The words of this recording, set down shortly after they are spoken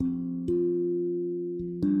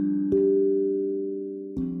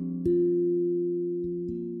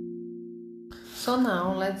So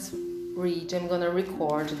now let's read. I'm gonna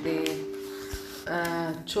record the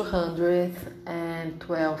 220th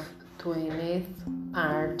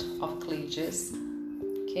part of Cleges,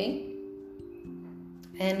 okay?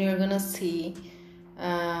 And you're gonna see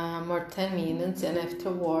more 10 minutes, and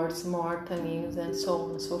afterwards more 10 minutes, and so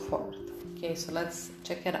on and so forth. Okay, so let's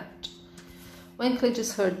check it out. When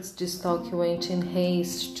Cleges heard this talk, he went in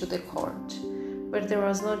haste to the court, but there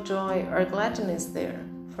was no joy or gladness there.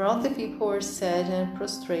 For all the people were sad and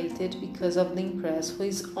prostrated because of the Empress, who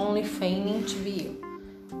is only feigning to be ill.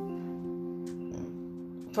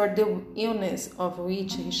 For the illness of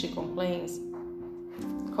which she complains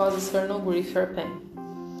causes her no grief or pain.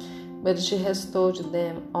 But she has told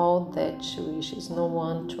them all that she wishes no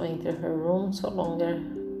one to enter her room so long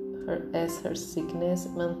as her sickness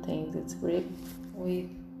maintains its grip with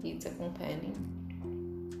its companion.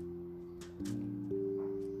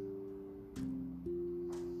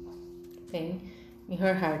 Pain in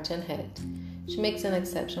her heart and head. She makes an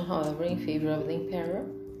exception, however, in favor of the emperor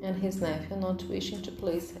and his nephew, not wishing to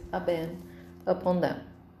place a ban upon them.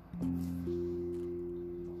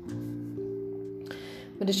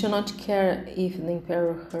 But she will not care if the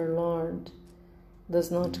emperor, her lord, does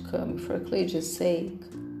not come. For Cleges' sake,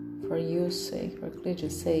 for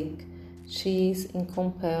Cleges' sake, she is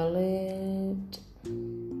compelled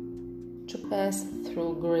to pass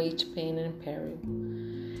through great pain and peril.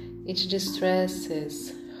 It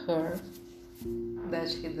distresses her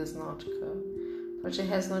that he does not come, for she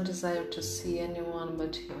has no desire to see anyone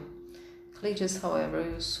but him. Cleges, however,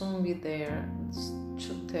 will soon be there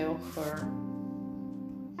to tell her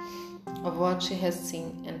of what she has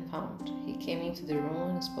seen and found. He came into the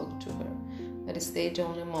room and spoke to her, but stayed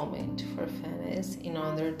only a moment for fairness, in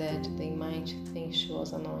order that they might think she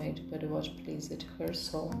was annoyed, but what pleased her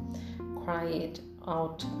soul cried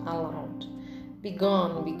out aloud,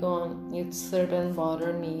 Begone, begone, you servant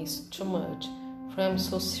bother me too much, for I am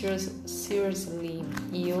so seriously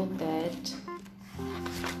ill that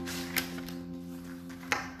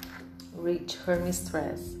reach her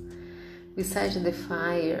mistress. Besides the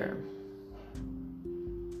fire,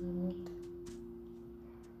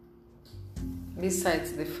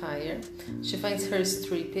 she finds her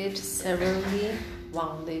stripped, severely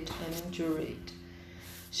wounded, and injured.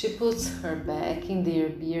 She puts her back in their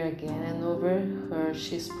bier again, and over her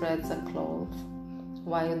she spreads a cloth,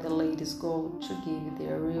 while the ladies go to give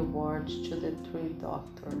their reward to the 3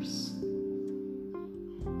 doctors.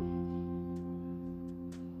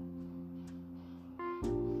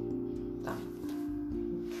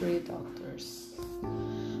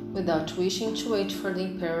 Without wishing to wait for the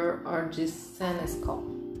emperor or the seneschal.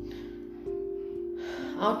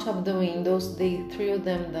 Out of the windows they threw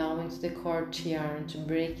them down into the courtyard,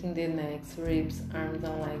 breaking the necks, ribs, arms,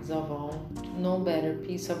 and legs of all. No better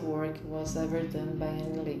piece of work was ever done by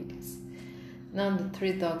any ladies. Now the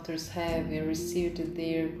 3 doctors have received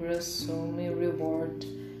their gruesome reward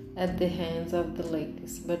at the hands of the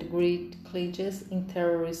ladies, but great Cleges, in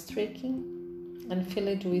terror-stricken and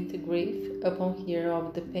filled with grief upon hearing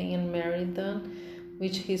of the pain and martyrdom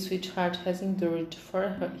which his sweetheart has endured for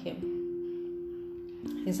him,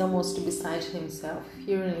 is almost beside himself,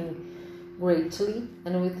 fearing greatly,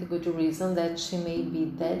 and with good reason, that she may be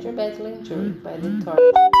dead or badly injured by the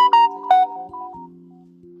torture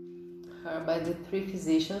her by the 3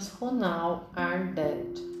 physicians who now are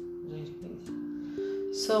dead.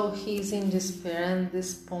 So he is in despair and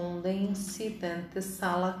despondency. Then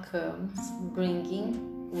Thessala comes,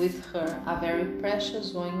 bringing with her a very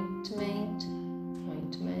precious ointment.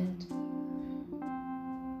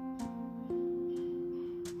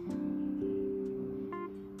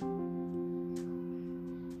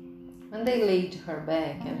 When they laid her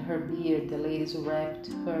back and her bier, the ladies wrapped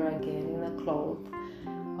her again in a cloth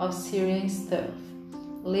of Syrian stuff,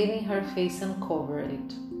 leaving her face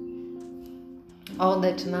uncovered. All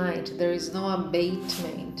that night there is no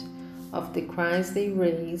abatement of the cries they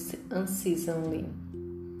raise unceasingly.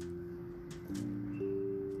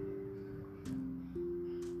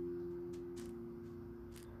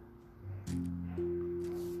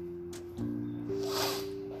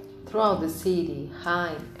 Throughout the city,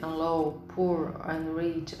 high and low, poor and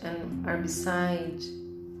rich, and are beside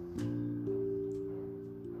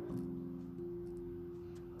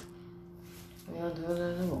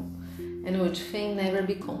and would fain never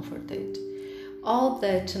be comforted. All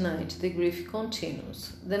that night the grief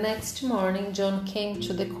continues. The next morning John came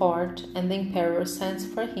to the court, and the emperor sends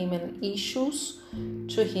for him and issues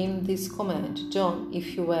to him this command: John,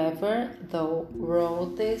 if you ever thou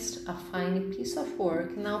wroughtest a fine piece of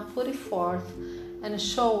work, now put it forth and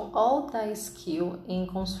show all thy skill in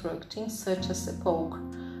constructing such a sepulchre,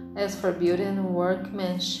 As for beauty and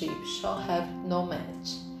workmanship, shall have no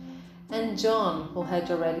match. And John, who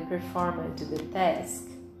had already performed the task,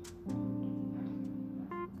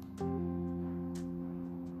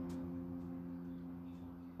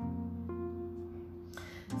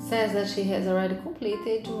 says that he has already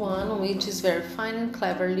completed one which is very fine and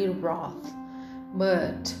cleverly wrought.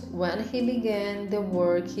 But when he began the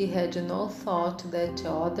work, he had no thought that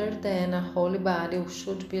other than a holy body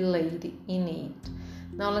should be laid in it.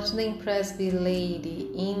 Now let the impress be laid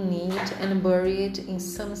in it and buried in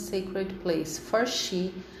some sacred place, for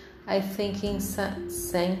she, I think, is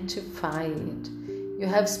sanctified. You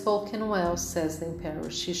have spoken well, says the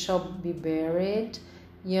emperor. She shall be buried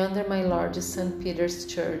yonder my Lord St. Peter's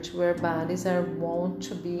church, where bodies are wont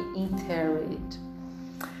to be interred.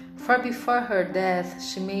 For before her death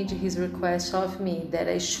she made his request of me that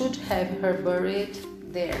I should have her buried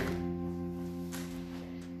there.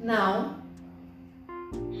 Now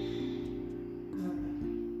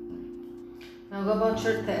go about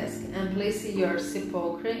your task and place your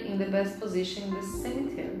sepulchre in the best position in the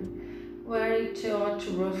cemetery, where it ought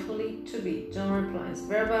roughly to be. John replies,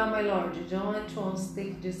 very well, my lord. John at once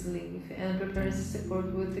takes this leave and prepares the sepulchre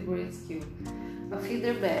with great skill. A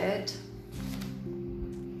feather bed.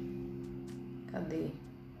 Cadê?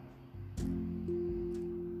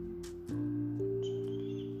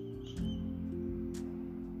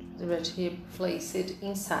 That he placed it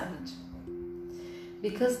inside.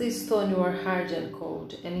 Because the stone were hard and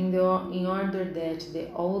cold, and in order that the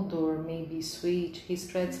odor may be sweet, he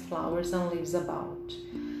spreads flowers and leaves about.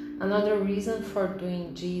 Another reason for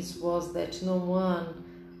doing this was that no one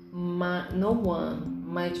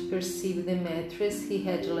might perceive the mattress he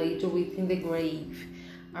had laid within the grave.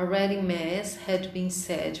 Already mass had been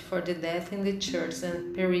said for the dead in the churches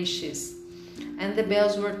and parishes, and the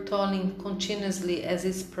bells were tolling continuously as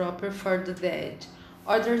is proper for the dead.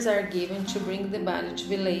 Orders are given to bring the body to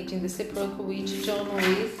be laid in the sepulchre which John,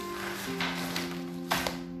 with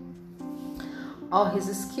all his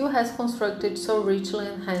skill, has constructed so richly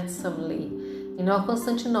and handsomely. In all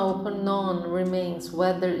Constantinople none remains,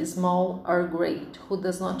 whether small or great, who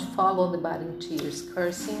does not follow the body in tears,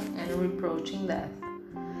 cursing and reproaching death.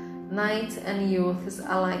 Knights and youths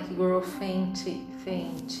alike grow faint,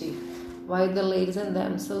 while the ladies and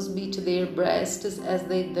damsels beat their breasts as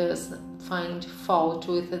they thus find fault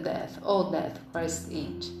with the death. O death, cries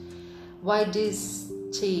each, why didst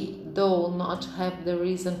thou not have the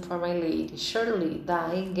reason for my lady? Surely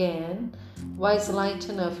die again was light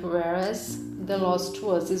enough, whereas the loss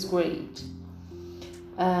to us is great.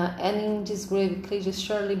 And in this grave Cletus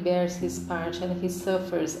surely bears his part, and he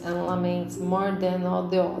suffers and laments more than all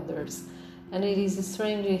the others. And it is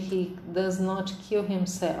strange he does not kill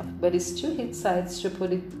himself, but still he decides to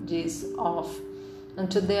put this off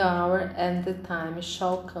until the hour and the time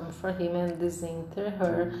shall come for him and disinter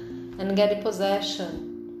her and get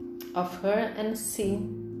possession of her and see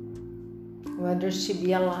whether she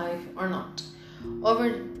be alive or not.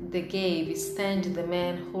 Over the grave stand the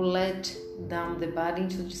men who let down the body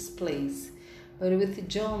into this place. But with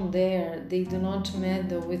John there, they do not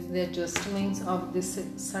meddle with the adjustments of the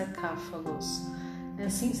sarcophagus.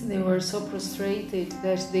 And since they were so prostrated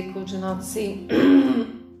that they could not see,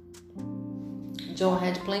 John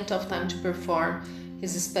had plenty of time to perform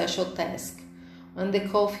his special task. When the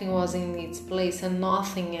coffin was in its place and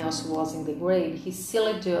nothing else was in the grave, he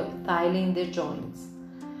sealed up tightly in the joints.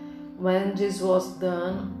 When this was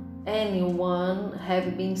done, anyone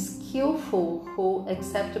having been skillful who,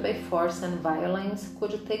 except by force and violence,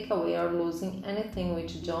 could take away or losing anything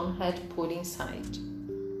which John had put inside.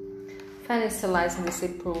 Fanny lies in the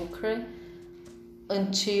sepulchre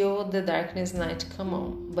until the darkness night come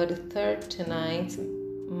on, but 30 knights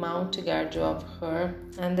mount guard of her,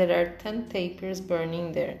 and there are 10 tapers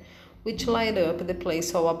burning there, which light up the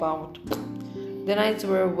place all about. The knights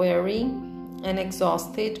were weary and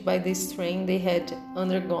exhausted by the strain they had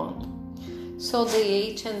undergone, so they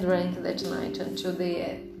ate and drank that night until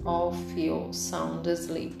they all fell sound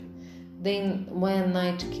asleep. Then, when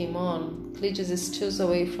night came on, Cletus steals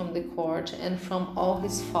away from the court and from all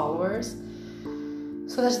his followers,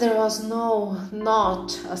 so that there was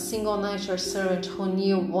not a single knight or servant who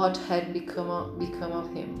knew what had become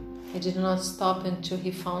of him. He did not stop until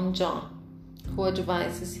he found John, who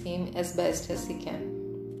advises him as best as he can.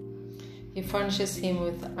 He furnishes him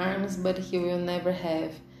with arms, but he will never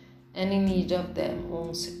have any need of them.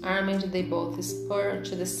 Once armed, they both spur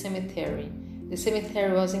to the cemetery. The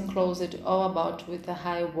cemetery was enclosed all about with a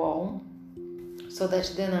high wall, so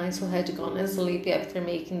that the knights who had gone asleep after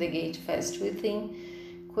making the gate fast within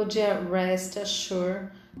could rest assured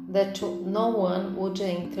that no one would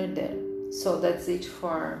enter there. So that's it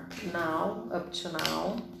for now, up to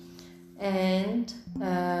now. And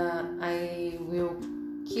I will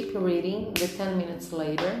keep reading the 10 minutes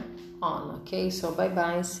later on, okay? So bye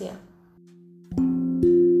bye, see ya.